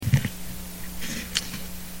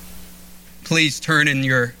Please turn in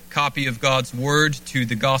your copy of God's Word to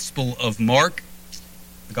the Gospel of Mark.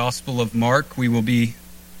 The Gospel of Mark. We will be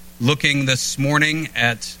looking this morning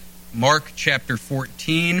at Mark chapter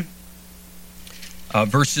 14,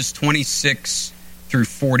 verses 26 through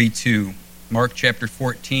 42. Mark chapter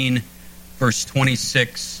 14, verse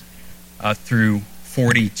 26 through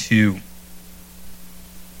 42.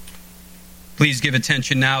 Please give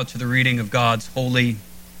attention now to the reading of God's holy,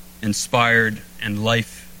 inspired, and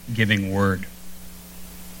life-giving word.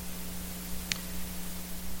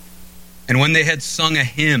 And when they had sung a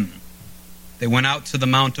hymn, they went out to the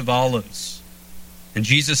Mount of Olives. And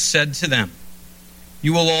Jesus said to them,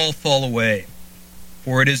 "You will all fall away,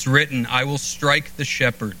 for it is written, I will strike the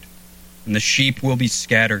shepherd, and the sheep will be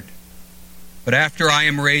scattered. But after I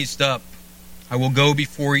am raised up, I will go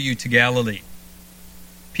before you to Galilee."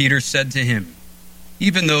 Peter said to him,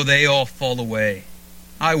 "Even though they all fall away,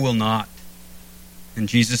 I will not." And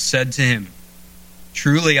Jesus said to him,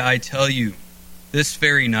 "Truly I tell you, this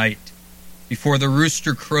very night, before the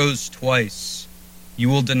rooster crows twice, you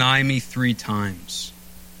will deny me 3 times.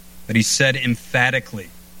 But he said emphatically,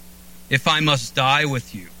 "If I must die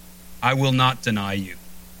with you, I will not deny you."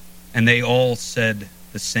 And they all said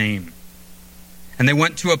the same. And they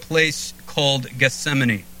went to a place called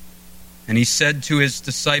Gethsemane. And he said to his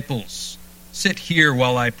disciples, "Sit here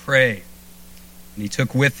while I pray." And he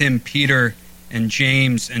took with him Peter and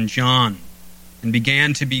James and John, and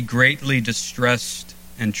began to be greatly distressed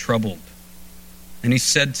and troubled. And he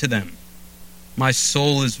said to them, "My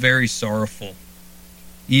soul is very sorrowful,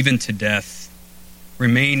 even to death.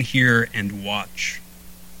 Remain here and watch."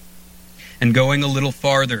 And going a little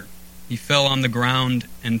farther, he fell on the ground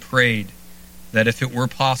and prayed that if it were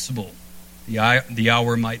possible, the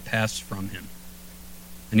hour might pass from him.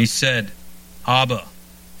 And he said, "Abba,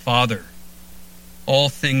 Father, all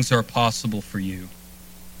things are possible for you.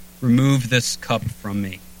 Remove this cup from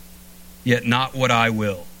me. Yet not what I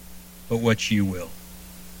will, but what you will."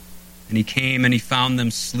 And he came and he found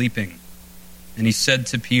them sleeping. And he said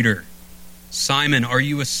to Peter, "Simon, are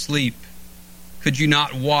you asleep? Could you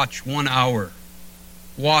not watch 1 hour?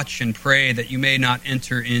 Watch and pray that you may not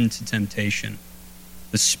enter into temptation.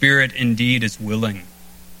 The spirit indeed is willing,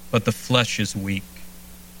 but the flesh is weak."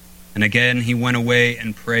 And again he went away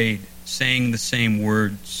and prayed, saying the same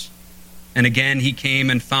words. And again he came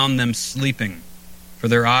and found them sleeping, for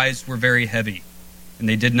their eyes were very heavy, and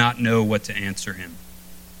they did not know what to answer him.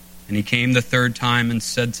 And he came the 3rd time and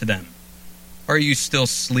said to them, "Are you still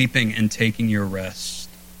sleeping and taking your rest?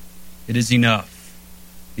 It is enough.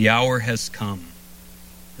 The hour has come.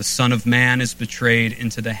 The Son of Man is betrayed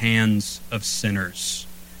into the hands of sinners.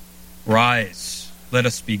 Rise, let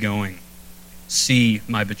us be going. See,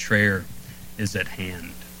 my betrayer is at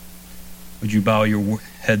hand." Would you bow your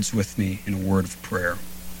heads with me in a word of prayer?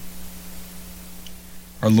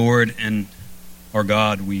 Our Lord and our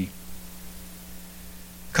God, we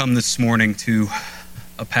come this morning to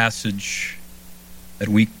a passage that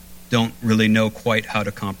we don't really know quite how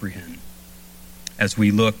to comprehend as we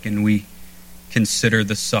look and we consider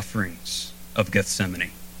the sufferings of Gethsemane,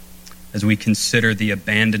 as we consider the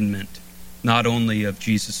abandonment not only of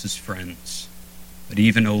Jesus' friends, but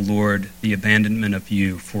even, O Lord, the abandonment of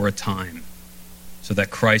you for a time, so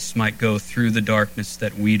that Christ might go through the darkness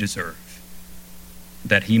that we deserve,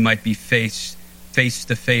 that he might be face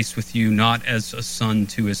to face with you, not as a son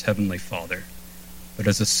to his heavenly Father, but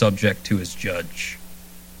as a subject to his judge,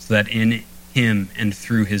 so that in him and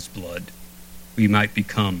through his blood we might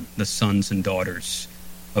become the sons and daughters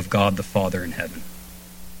of God the Father in heaven.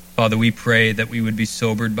 Father, we pray that we would be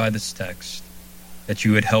sobered by this text, that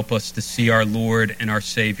you would help us to see our Lord and our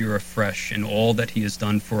Savior afresh in all that he has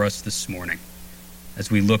done for us this morning, as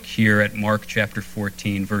we look here at Mark chapter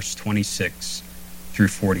 14, verse 26 through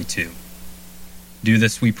 42. Do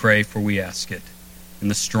this, we pray, for we ask it in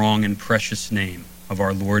the strong and precious name of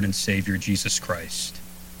our Lord and Savior Jesus Christ.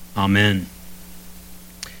 Amen.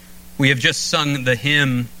 We have just sung the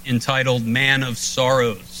hymn entitled "Man of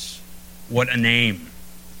Sorrows." What a name.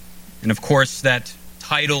 And of course, that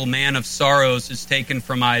title, "Man of Sorrows," is taken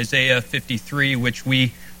from Isaiah 53, which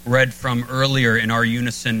we read from earlier in our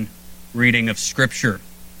unison reading of Scripture.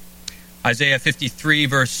 Isaiah 53,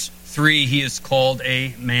 verse 3, he is called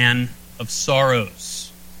a man of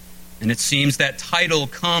sorrows. And it seems that title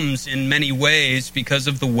comes in many ways because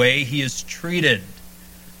of the way he is treated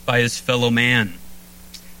by his fellow man.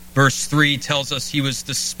 Verse 3 tells us he was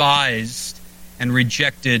despised and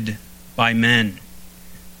rejected by men.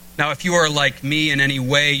 Now, if you are like me in any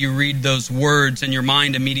way, you read those words and your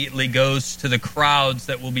mind immediately goes to the crowds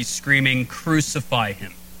that will be screaming, "Crucify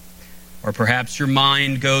him." Or perhaps your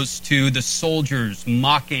mind goes to the soldiers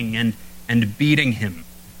mocking and and beating him.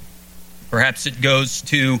 Perhaps it goes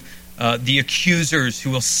to the accusers who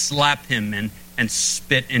will slap him and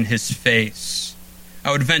spit in his face.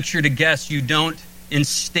 I would venture to guess you don't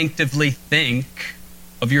instinctively think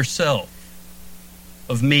of yourself,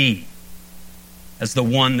 of me, as the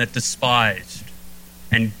one that despised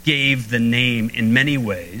and gave the name in many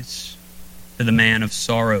ways to the man of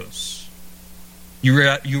sorrows.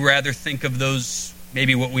 You rather think of those,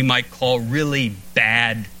 maybe what we might call really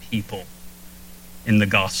bad people in the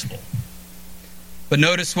gospel. But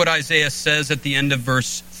notice what Isaiah says at the end of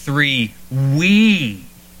verse 3. We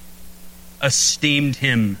esteemed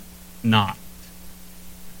him not.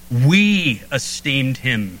 We esteemed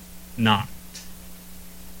him not.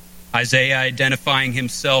 Isaiah identifying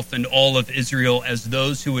himself and all of Israel as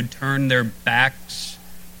those who would turn their backs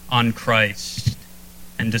on Christ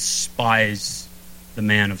and despise the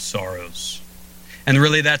man of sorrows. And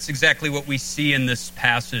really that's exactly what we see in this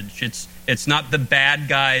passage. It's not the bad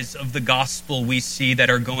guys of the gospel we see that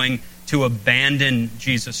are going to abandon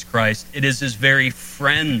Jesus Christ. It is his very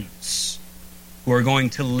friends who are going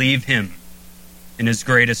to leave him in his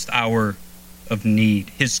greatest hour of need.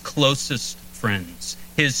 His closest friends.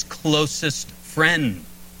 His closest friend,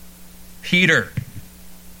 Peter,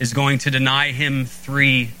 is going to deny him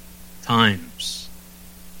 3 times.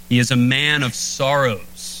 He is a man of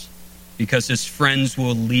sorrows because his friends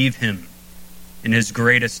will leave him in his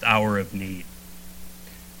greatest hour of need.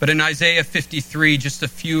 But in Isaiah 53, just a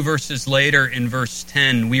few verses later in verse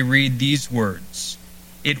 10, we read these words.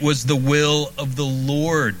 It was the will of the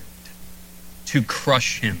Lord to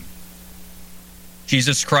crush him.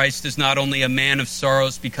 Jesus Christ is not only a man of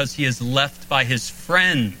sorrows because he is left by his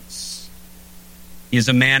friends. He is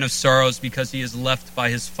a man of sorrows because he is left by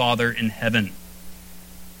his Father in heaven,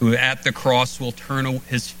 who at the cross will turn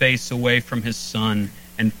his face away from his Son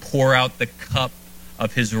and pour out the cup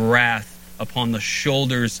of his wrath upon the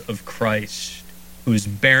shoulders of Christ, who is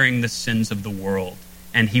bearing the sins of the world.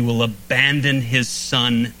 And he will abandon his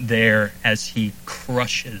Son there as he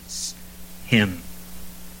crushes him.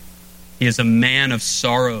 He is a man of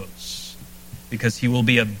sorrows because he will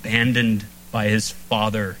be abandoned by his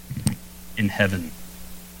Father in heaven.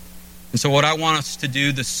 And so what I want us to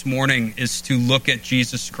do this morning is to look at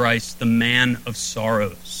Jesus Christ, the man of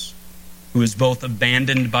sorrows, who is both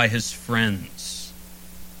abandoned by his friends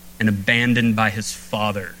and abandoned by his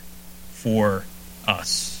Father for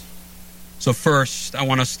us. So first, I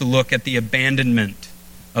want us to look at the abandonment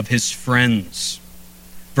of his friends.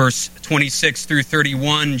 Verse 26 through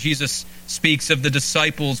 31, Jesus speaks of the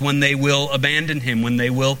disciples when they will abandon him, when they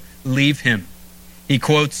will leave him. He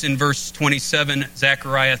quotes in verse 27,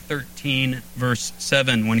 Zechariah 13, verse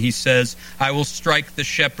 7, when he says, I will strike the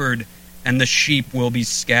shepherd, and the sheep will be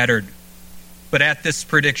scattered. But at this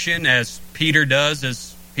prediction, as Peter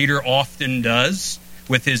often does,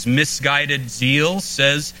 with his misguided zeal,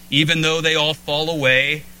 says, even though they all fall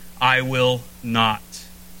away, I will not.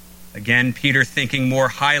 Again, Peter thinking more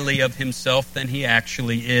highly of himself than he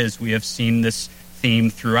actually is. We have seen this theme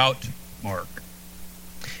throughout Mark.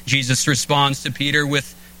 Jesus responds to Peter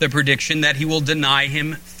with the prediction that he will deny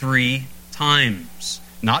him 3 times.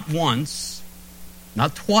 Not once,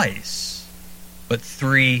 not twice, but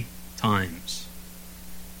 3 times.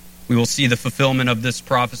 We will see the fulfillment of this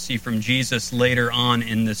prophecy from Jesus later on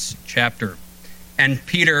in this chapter. And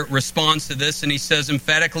Peter responds to this and he says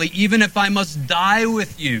emphatically, even if I must die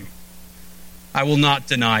with you, I will not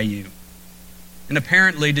deny you. And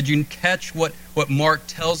apparently, did you catch what Mark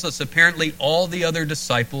tells us? Apparently, all the other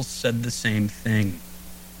disciples said the same thing.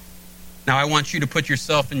 Now, I want you to put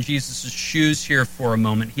yourself in Jesus' shoes here for a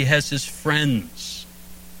moment. He has his friends,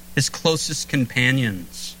 his closest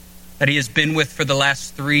companions, that he has been with for the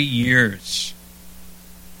last 3 years.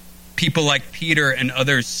 People like Peter and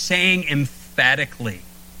others saying emphatically,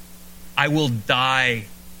 I will die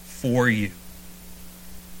for you.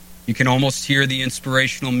 You can almost hear the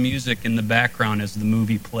inspirational music in the background as the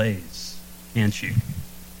movie plays, can't you?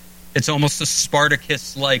 It's almost a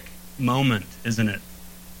Spartacus-like moment, isn't it?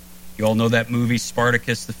 You all know that movie,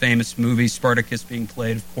 Spartacus, the famous movie, Spartacus being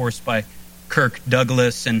played, of course, by Kirk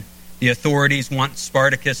Douglas, and the authorities want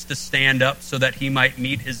Spartacus to stand up so that he might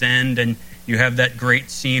meet his end, and you have that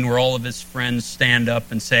great scene where all of his friends stand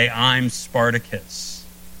up and say, I'm Spartacus,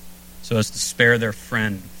 so as to spare their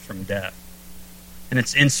friend from death. And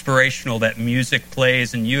it's inspirational that music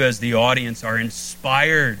plays and you as the audience are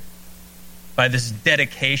inspired by this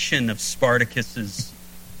dedication of Spartacus's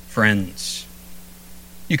friends.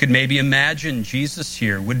 You could maybe imagine Jesus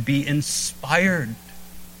here would be inspired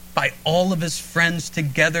by all of his friends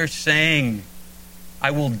together saying,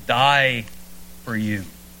 I will die for you.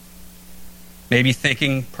 Maybe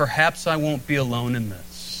thinking, perhaps I won't be alone in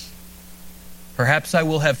this. Perhaps I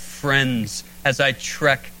will have friends as I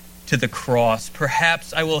trek to the cross.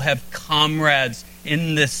 Perhaps I will have comrades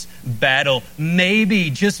in this battle. Maybe,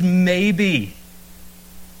 just maybe,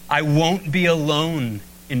 I won't be alone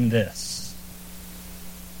in this.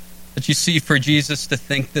 But you see, for Jesus to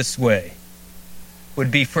think this way would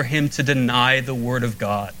be for him to deny the word of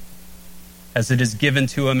God as it is given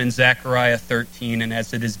to him in Zechariah 13 and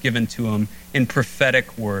as it is given to him in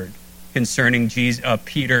prophetic word concerning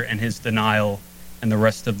Peter and his denial and the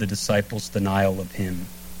rest of the disciples' denial of him.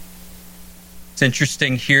 It's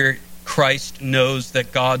interesting here, Christ knows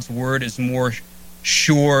that God's word is more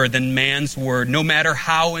sure than man's word, no matter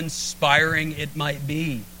how inspiring it might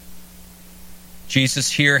be.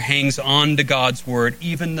 Jesus here hangs on to God's word,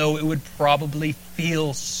 even though it would probably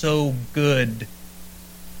feel so good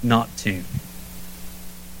not to.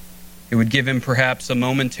 It would give him perhaps a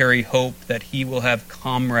momentary hope that he will have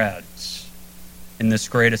comrades in this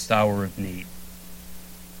greatest hour of need.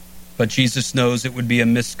 But Jesus knows it would be a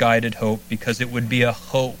misguided hope, because it would be a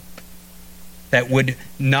hope that would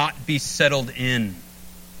not be settled in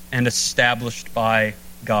and established by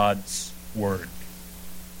God's word.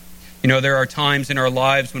 You know, there are times in our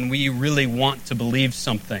lives when we really want to believe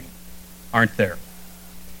something, aren't there?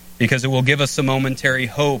 Because it will give us a momentary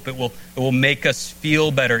hope. It will make us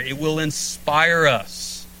feel better. It will inspire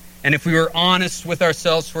us. And if we were honest with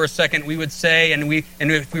ourselves for a second, we would say, and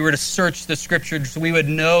if we were to search the Scriptures, we would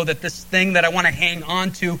know that this thing that I want to hang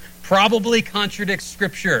on to probably contradicts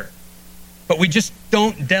Scripture. But we just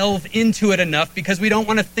don't delve into it enough because we don't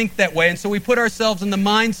want to think that way. And so we put ourselves in the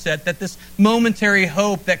mindset that this momentary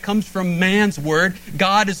hope that comes from man's word,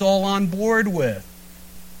 God is all on board with.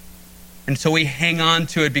 And so we hang on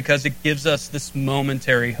to it because it gives us this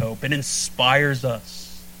momentary hope. It inspires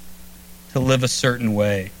us to live a certain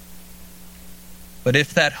way. But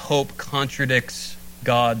if that hope contradicts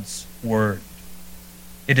God's word,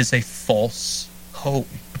 it is a false hope.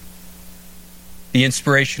 The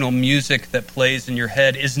inspirational music that plays in your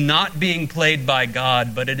head is not being played by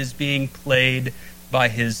God, but it is being played by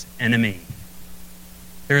his enemy.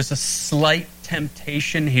 There's a slight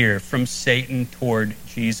temptation here from Satan toward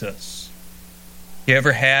Jesus. You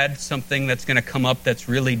ever had something that's going to come up that's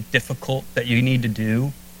really difficult that you need to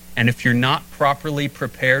do? And if you're not properly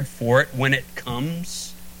prepared for it, when it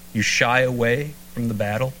comes, you shy away from the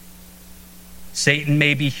battle? Satan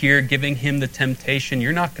may be here giving him the temptation.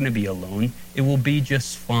 You're not going to be alone. It will be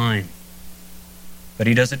just fine. But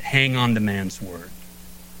he doesn't hang on to man's word.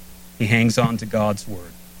 He hangs on to God's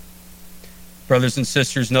word. Brothers and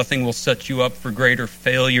sisters, nothing will set you up for greater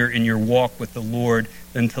failure in your walk with the Lord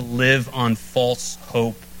than to live on false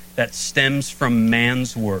hope that stems from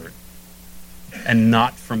man's word and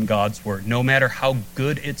not from God's word. No matter how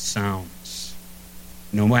good it sounds,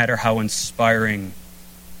 no matter how inspiring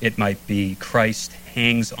it might be, Christ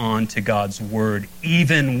hangs on to God's word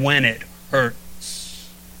even when it hurts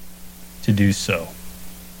to do so.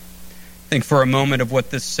 Think for a moment of what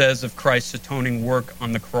this says of Christ's atoning work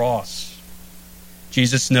on the cross.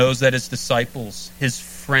 Jesus knows that his disciples, his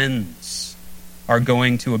friends, are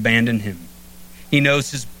going to abandon him. He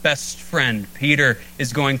knows his best friend, Peter,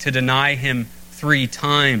 is going to deny him 3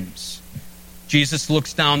 times. Jesus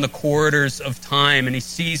looks down the corridors of time and he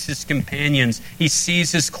sees his companions. He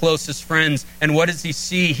sees his closest friends. And what does he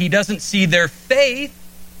see? He doesn't see their faith.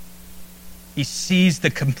 He sees the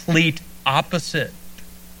complete opposite.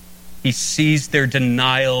 He sees their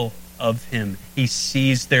denial of him. He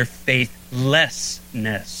sees their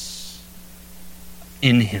faithlessness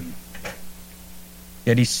in him.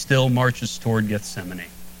 Yet he still marches toward Gethsemane.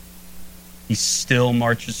 He still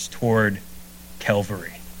marches toward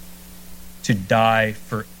Calvary to die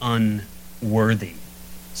for unworthy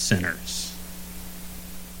sinners.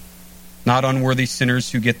 Not unworthy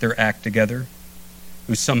sinners who get their act together,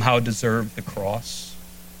 who somehow deserve the cross.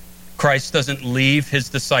 Christ doesn't leave his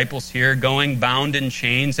disciples here going bound in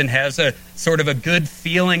chains and has a sort of a good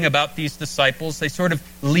feeling about these disciples. They sort of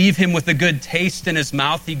leave him with a good taste in his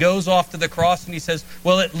mouth. He goes off to the cross and he says,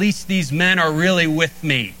 well, at least these men are really with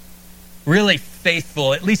me, really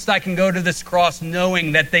faithful. At least I can go to this cross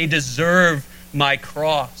knowing that they deserve my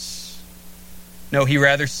cross. No, he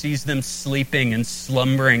rather sees them sleeping and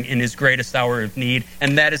slumbering in his greatest hour of need,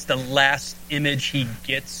 and that is the last image he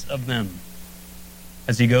gets of them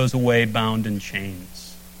as he goes away bound in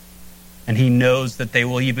chains. And he knows that they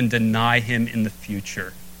will even deny him in the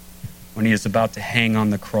future when he is about to hang on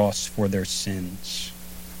the cross for their sins.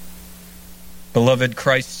 Beloved,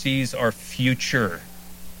 Christ sees our future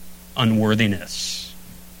unworthiness,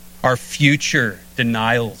 our future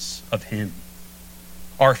denials of him,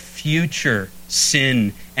 our future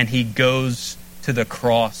sin, and he goes to the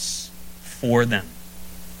cross for them.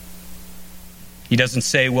 He doesn't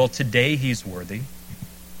say, well, today he's worthy,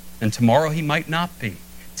 and tomorrow he might not be.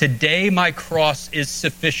 Today my cross is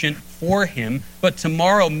sufficient for him, but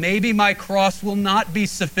tomorrow maybe my cross will not be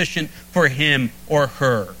sufficient for him or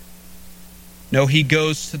her. No, he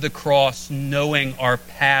goes to the cross knowing our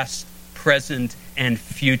past, present, and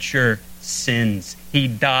future sins. He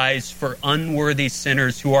dies for unworthy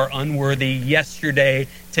sinners who are unworthy yesterday,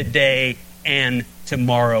 today, and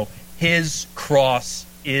tomorrow. His cross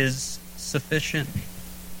is sufficient.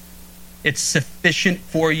 It's sufficient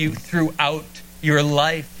for you throughout your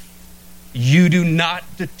life. You do not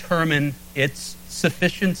determine its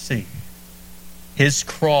sufficiency. His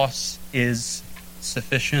cross is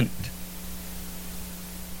sufficient.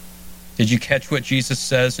 Did you catch what Jesus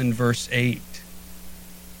says in verse 8?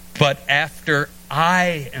 But after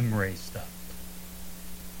I am raised up,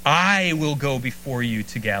 I will go before you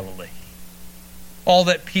to Galilee. All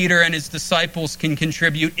that Peter and his disciples can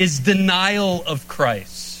contribute is denial of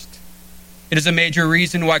Christ. It is a major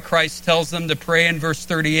reason why Christ tells them to pray in verse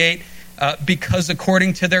 38, because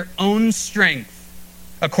according to their own strength,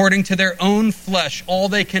 according to their own flesh, all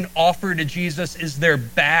they can offer to Jesus is their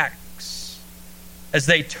backs as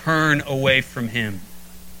they turn away from him.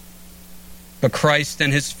 But Christ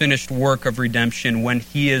and his finished work of redemption, when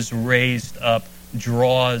he is raised up,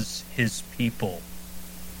 draws his people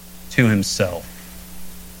to himself.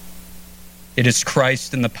 It is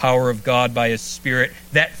Christ and the power of God by his Spirit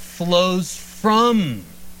that flows from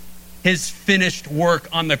his finished work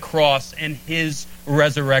on the cross and his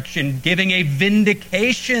resurrection, giving a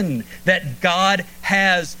vindication that God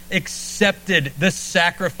has accepted the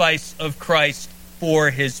sacrifice of Christ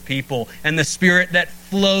for his people. And the Spirit that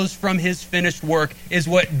flows from his finished work is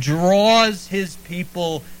what draws his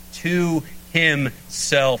people to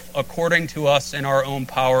himself. According to us in our own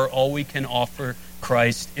power, all we can offer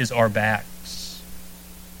Christ is our backs.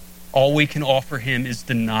 All we can offer him is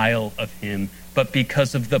denial of him. But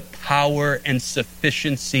because of the power and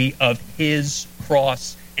sufficiency of his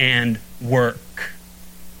cross and work,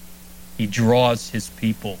 he draws his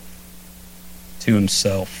people to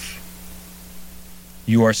himself.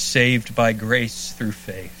 You are saved by grace through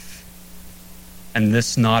faith, and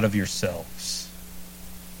this not of yourselves.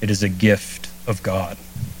 It is a gift of God.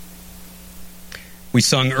 We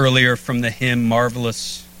sung earlier from the hymn,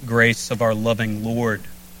 Marvelous Grace of Our Loving Lord.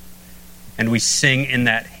 And we sing in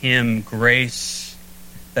that hymn, grace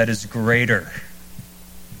that is greater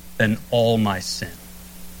than all my sin.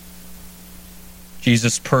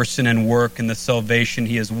 Jesus' person and work and the salvation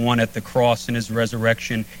he has won at the cross and his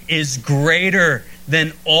resurrection is greater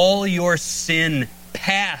than all your sin,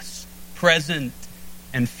 past, present,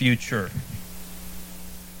 and future.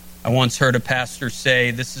 I once heard a pastor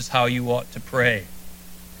say, this is how you ought to pray.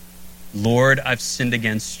 Lord, I've sinned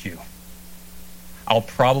against you. I'll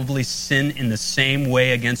probably sin in the same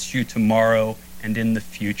way against you tomorrow and in the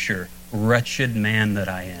future. Wretched man that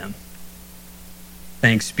I am.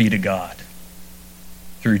 Thanks be to God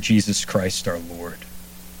through Jesus Christ our Lord.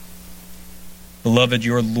 Beloved,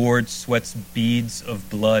 your Lord sweats beads of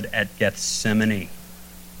blood at Gethsemane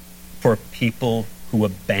for people who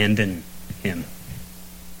abandon him.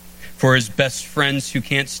 For his best friends who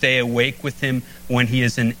can't stay awake with him when he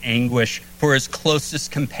is in anguish. For his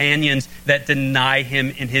closest companions that deny him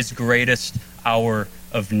in his greatest hour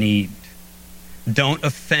of need. Don't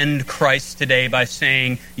offend Christ today by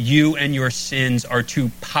saying you and your sins are too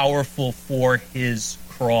powerful for his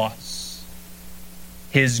cross.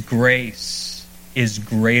 His grace is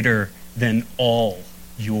greater than all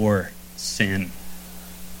your sin.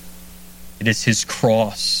 It is his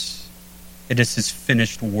cross. It is his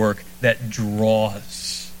finished work that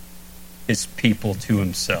draws his people to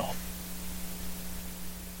himself.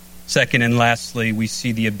 Second and lastly, we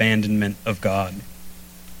see the abandonment of God.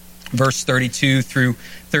 Verse 32 through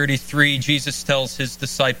 33, Jesus tells his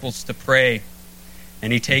disciples to pray,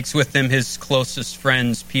 and he takes with him his closest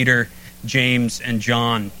friends, Peter, James, and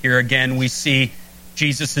John. Here again we see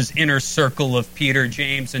Jesus' inner circle of Peter,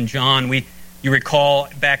 James, and John. You recall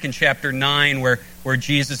back in chapter 9 where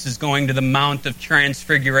Jesus is going to the Mount of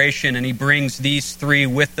Transfiguration, and he brings these three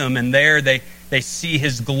with him, and there they see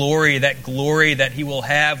his glory that he will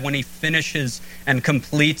have when he finishes and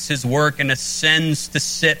completes his work and ascends to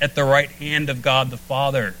sit at the right hand of God the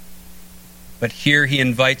Father. But here he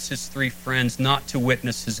invites his three friends not to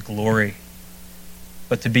witness his glory,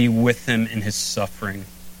 but to be with him in his suffering,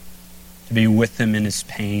 to be with him in his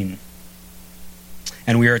pain.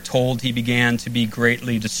 And we are told he began to be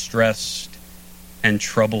greatly distressed and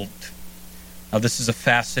troubled. Now, this is a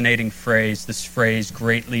fascinating phrase, this phrase,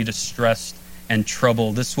 greatly distressed and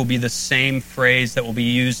troubled. This will be the same phrase that will be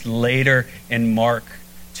used later in Mark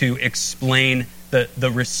to explain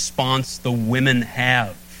the response the women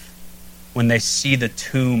have when they see the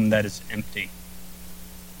tomb that is empty.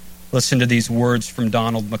 Listen to these words from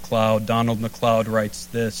Donald MacLeod. Donald MacLeod writes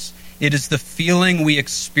this: "It is the feeling we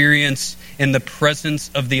experience in the presence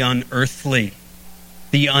of the unearthly,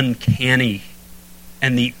 the uncanny,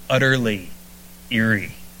 and the utterly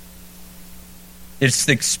eerie. It's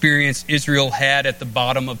the experience Israel had at the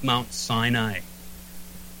bottom of Mount Sinai,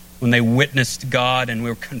 when they witnessed God and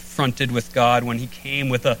were confronted with God, when he came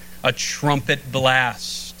with a trumpet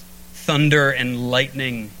blast, thunder and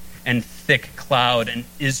lightning and thick cloud, and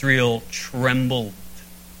Israel trembled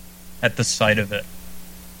at the sight of it.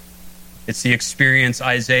 It's the experience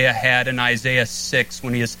Isaiah had in Isaiah 6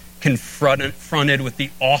 when he is confronted with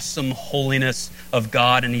the awesome holiness of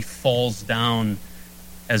God and he falls down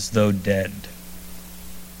as though dead.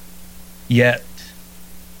 Yet,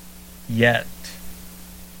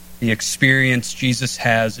 the experience Jesus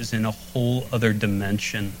has is in a whole other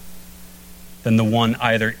dimension than the one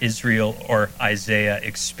either Israel or Isaiah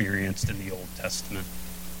experienced in the Old Testament.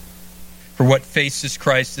 For what faces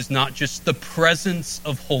Christ is not just the presence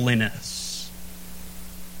of holiness,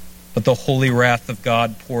 but the holy wrath of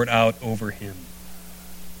God poured out over him.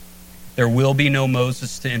 There will be no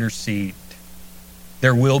Moses to intercede.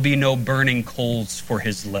 There will be no burning coals for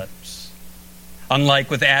his lips. Unlike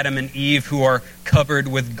with Adam and Eve, who are covered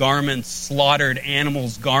with garments, slaughtered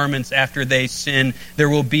animals' garments after they sin, there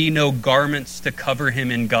will be no garments to cover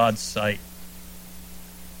him in God's sight.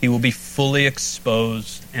 He will be fully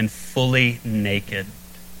exposed and fully naked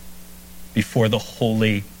before the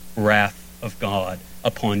holy wrath of God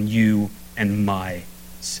upon you and my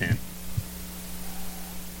sin.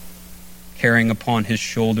 Carrying upon his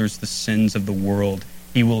shoulders the sins of the world,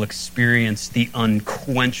 he will experience the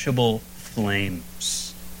unquenchable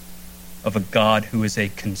flames of a God who is a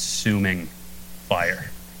consuming fire.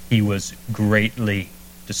 He was greatly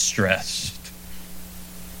distressed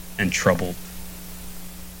and troubled.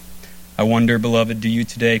 I wonder, beloved, do you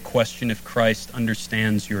today question if Christ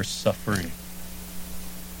understands your suffering?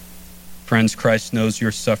 Friends, Christ knows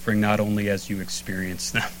your suffering not only as you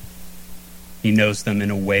experience them, he knows them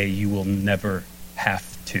in a way you will never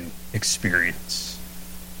have to experience.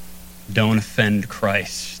 Don't offend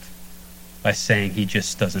Christ by saying he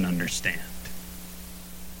just doesn't understand.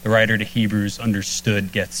 The writer to Hebrews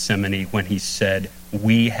understood Gethsemane when he said,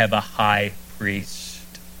 "We have a high priest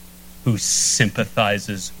who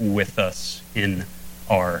sympathizes with us in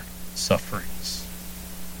our sufferings."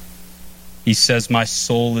 He says, "My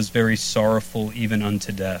soul is very sorrowful, even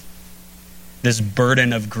unto death." This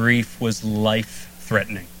burden of grief was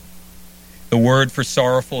life-threatening. The word for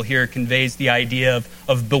sorrowful here conveys the idea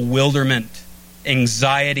of bewilderment,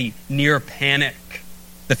 anxiety, near panic,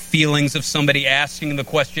 the feelings of somebody asking the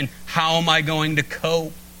question, how am I going to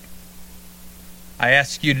cope? I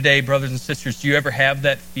ask you today, brothers and sisters, do you ever have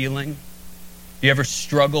that feeling? Do you ever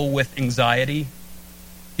struggle with anxiety?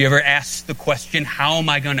 Do you ever ask the question, how am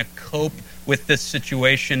I going to cope with this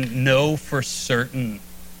situation? Know for certain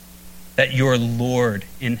that your Lord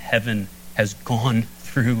in heaven has gone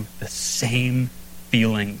through the same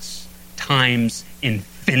feelings times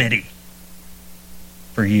infinity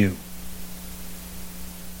for you.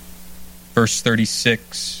 Verse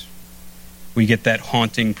 36, we get that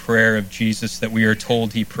haunting prayer of Jesus that we are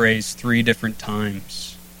told he prays 3 different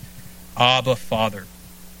times. Abba, Father,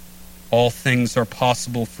 all things are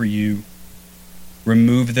possible for you.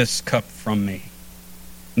 Remove this cup from me.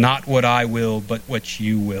 Not what I will, but what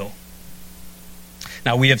you will.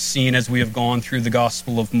 Now, we have seen as we have gone through the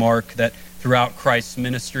Gospel of Mark that throughout Christ's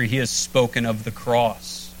ministry, he has spoken of the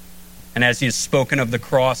cross. And as he has spoken of the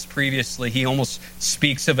cross previously, he almost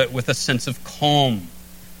speaks of it with a sense of calm,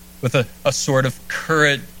 with a sort of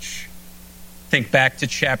courage. Think back to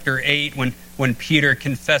chapter 8 when Peter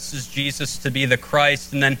confesses Jesus to be the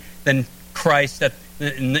Christ, and then Christ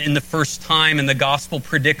in the first time in the Gospel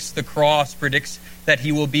predicts the cross, predicts that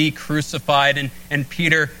he will be crucified, and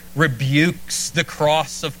Peter rebukes the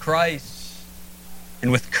cross of Christ.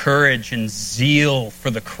 And with courage and zeal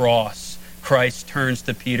for the cross, Christ turns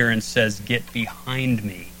to Peter and says, "Get behind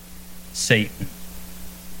me, Satan."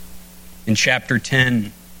 In chapter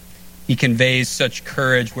 10, he conveys such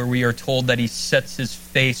courage where we are told that he sets his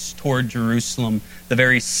face toward Jerusalem, the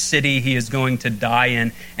very city he is going to die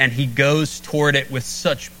in, and he goes toward it with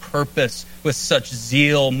such purpose, with such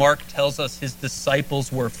zeal. Mark tells us his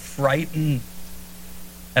disciples were frightened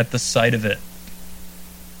at the sight of it.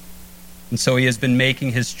 And so he has been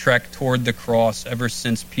making his trek toward the cross ever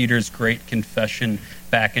since Peter's great confession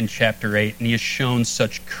back in chapter 8. And he has shown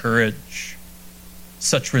such courage,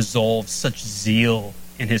 such resolve, such zeal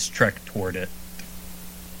in his trek toward it.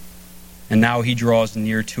 And now he draws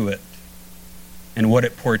near to it. And what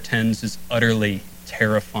it portends is utterly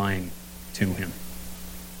terrifying to him.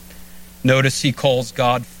 Notice he calls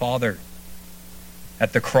God Father.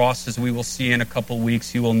 At the cross, as we will see in a couple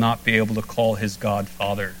weeks, he will not be able to call his God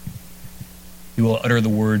Father. He will utter the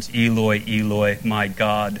words, Eloi, Eloi, my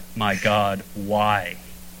God, why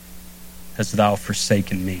hast thou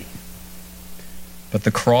forsaken me? But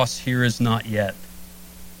the cross here is not yet.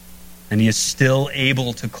 And he is still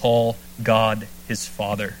able to call God his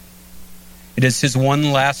Father. It is his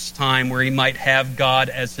one last time where he might have God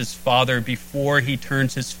as his Father before he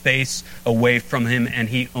turns his face away from him and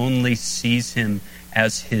he only sees him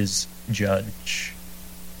as his judge.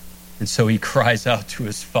 And so he cries out to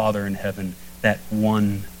his Father in heaven that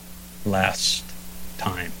one last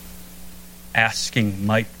time, asking,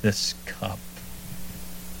 might this cup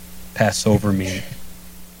pass over me?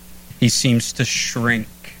 He seems to shrink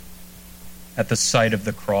at the sight of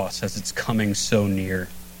the cross as it's coming so near.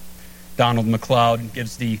 Donald MacLeod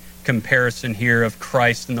gives the comparison here of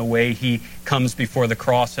Christ and the way he comes before the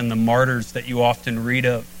cross and the martyrs that you often read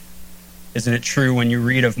of. Isn't it true when you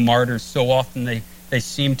read of martyrs, so often they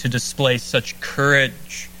seem to display such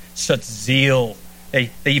courage, such zeal.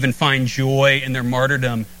 They even find joy in their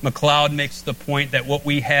martyrdom. MacLeod makes the point that what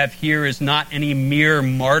we have here is not any mere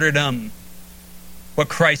martyrdom. What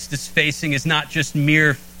Christ is facing is not just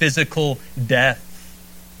mere physical death.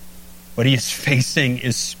 What he is facing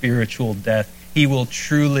is spiritual death. He will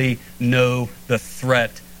truly know the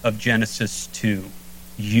threat of Genesis 2.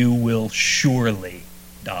 You will surely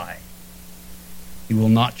die. He will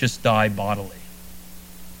not just die bodily.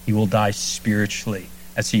 He will die spiritually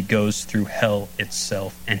as he goes through hell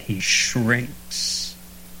itself, and he shrinks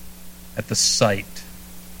at the sight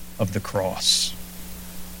of the cross.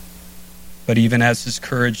 But even as his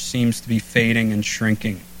courage seems to be fading and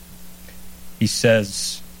shrinking, he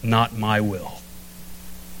says, not my will,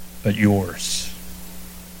 but yours.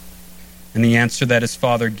 And the answer that his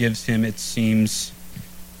Father gives him, it seems,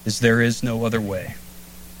 is there is no other way.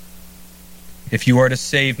 If you are to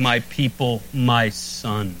save my people, my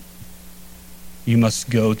son, you must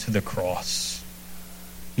go to the cross.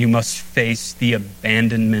 You must face the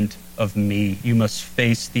abandonment of me. You must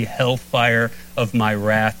face the hellfire of my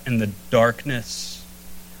wrath and the darkness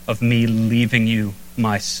of me leaving you,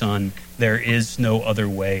 my son. There is no other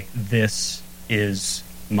way. This is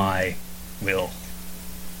my will.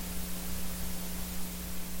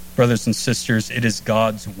 Brothers and sisters, it is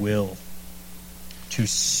God's will to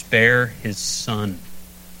spare his son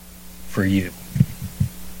for you.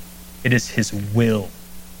 It is his will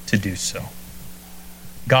to do so.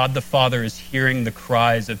 God the Father is hearing the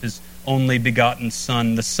cries of his only begotten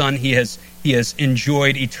Son, the Son he has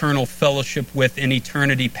enjoyed eternal fellowship with in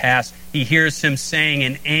eternity past. He hears him saying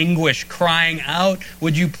in anguish, crying out,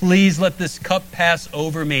 would you please let this cup pass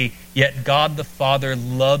over me? Yet God the Father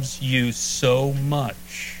loves you so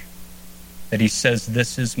much that he says,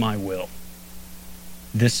 this is my will.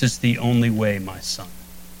 This is the only way, my son.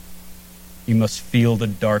 You must feel the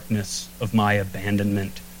darkness of my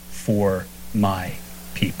abandonment for my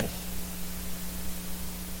people.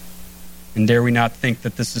 And dare we not think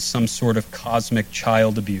that this is some sort of cosmic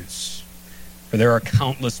child abuse. For there are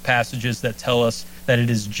countless passages that tell us that it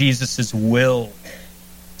is Jesus' will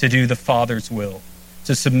to do the Father's will,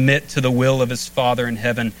 to submit to the will of his Father in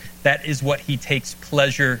heaven. That is what he takes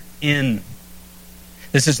pleasure in.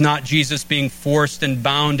 This is not Jesus being forced and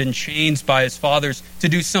bound in chains by his fathers to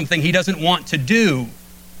do something he doesn't want to do.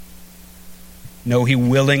 No, he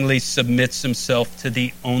willingly submits himself to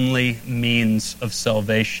the only means of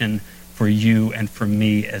salvation for you and for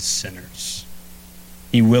me as sinners.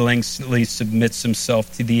 He willingly submits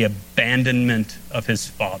himself to the abandonment of his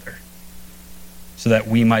Father so that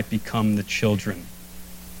we might become the children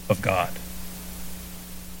of God.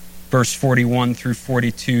 Verse 41 through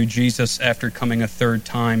 42, Jesus, after coming a third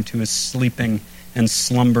time to his sleeping and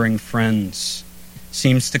slumbering friends,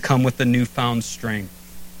 seems to come with a newfound strength.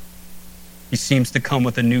 He seems to come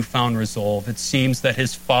with a newfound resolve. It seems that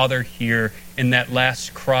his Father here, in that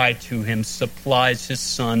last cry to him, supplies his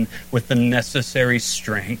Son with the necessary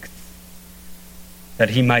strength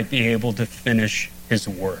that he might be able to finish his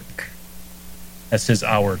work as his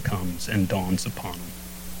hour comes and dawns upon him.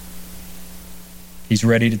 He's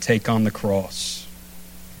ready to take on the cross.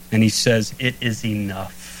 And he says, it is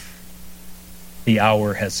enough. The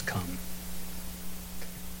hour has come.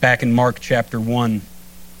 Back in Mark chapter 1,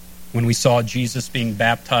 When we saw Jesus being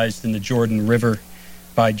baptized in the Jordan River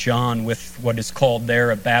by John with what is called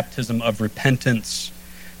there a baptism of repentance,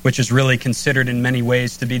 which is really considered in many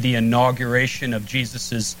ways to be the inauguration of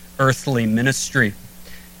Jesus' earthly ministry.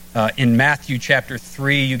 In Matthew chapter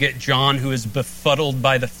 3, you get John, who is befuddled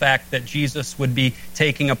by the fact that Jesus would be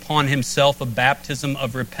taking upon himself a baptism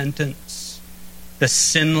of repentance. The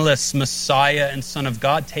sinless Messiah and Son of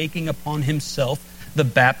God taking upon himself the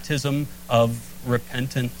baptism of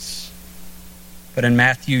repentance. But in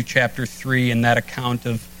Matthew chapter 3, in that account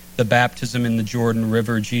of the baptism in the Jordan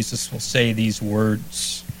River, Jesus will say these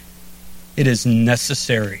words: "It is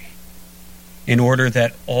necessary in order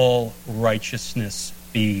that all righteousness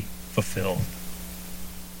be fulfilled."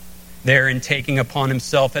 There, in taking upon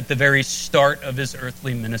himself at the very start of his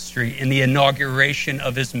earthly ministry, in the inauguration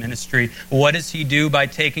of his ministry, what does he do by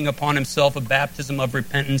taking upon himself a baptism of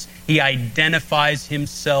repentance? He identifies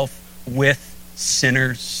himself with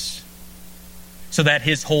sinners, so that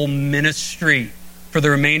his whole ministry for the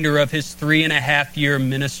remainder of his 3.5-year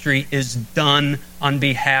ministry is done on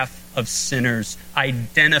behalf of sinners,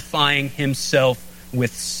 identifying himself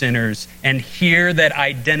with sinners. And here that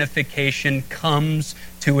identification comes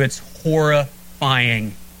to its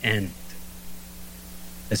horrifying end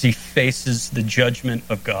as he faces the judgment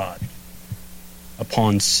of God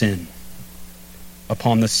upon sin,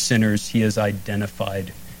 upon the sinners he has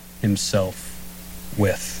identified himself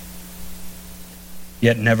with.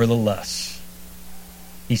 Yet nevertheless,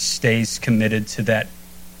 he stays committed to that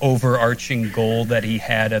overarching goal that he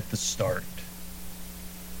had at the start,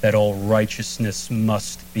 that all righteousness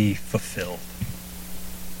must be fulfilled.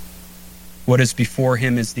 What is before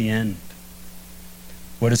him is the end.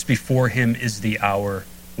 What is before him is the hour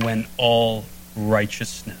when all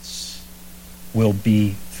righteousness will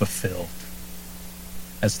be fulfilled,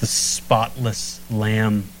 as the spotless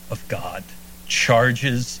Lamb of God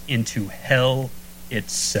charges into hell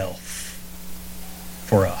itself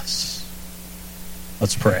for us.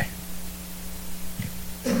 Let's pray.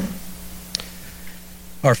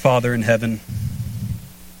 Our Father in heaven,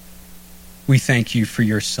 we thank you for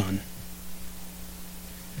your Son.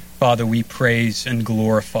 Father, we praise and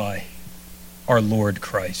glorify our Lord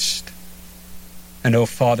Christ. And, oh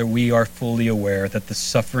Father, we are fully aware that the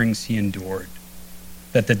sufferings he endured,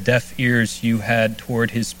 that the deaf ears you had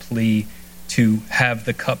toward his plea to have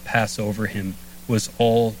the cup pass over him, was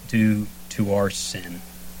all due to our sin.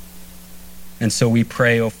 And so we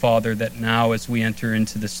pray, oh Father, that now as we enter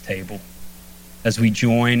into this table, as we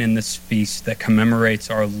join in this feast that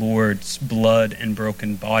commemorates our Lord's blood and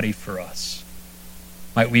broken body for us,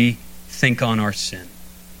 might we think on our sin,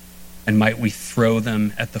 and might we throw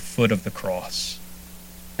them at the foot of the cross,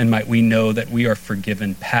 and might we know that we are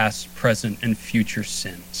forgiven past, present, and future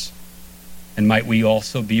sins. And might we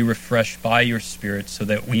also be refreshed by your Spirit so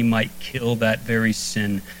that we might kill that very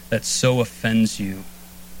sin that so offends you,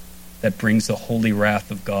 that brings the holy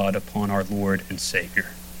wrath of God upon our Lord and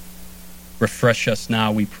Savior. Refresh us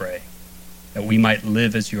now, we pray, that we might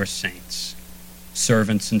live as your saints,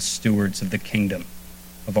 servants and stewards of the kingdom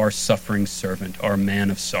of our suffering servant, our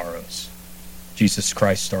man of sorrows, Jesus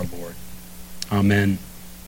Christ our Lord. Amen.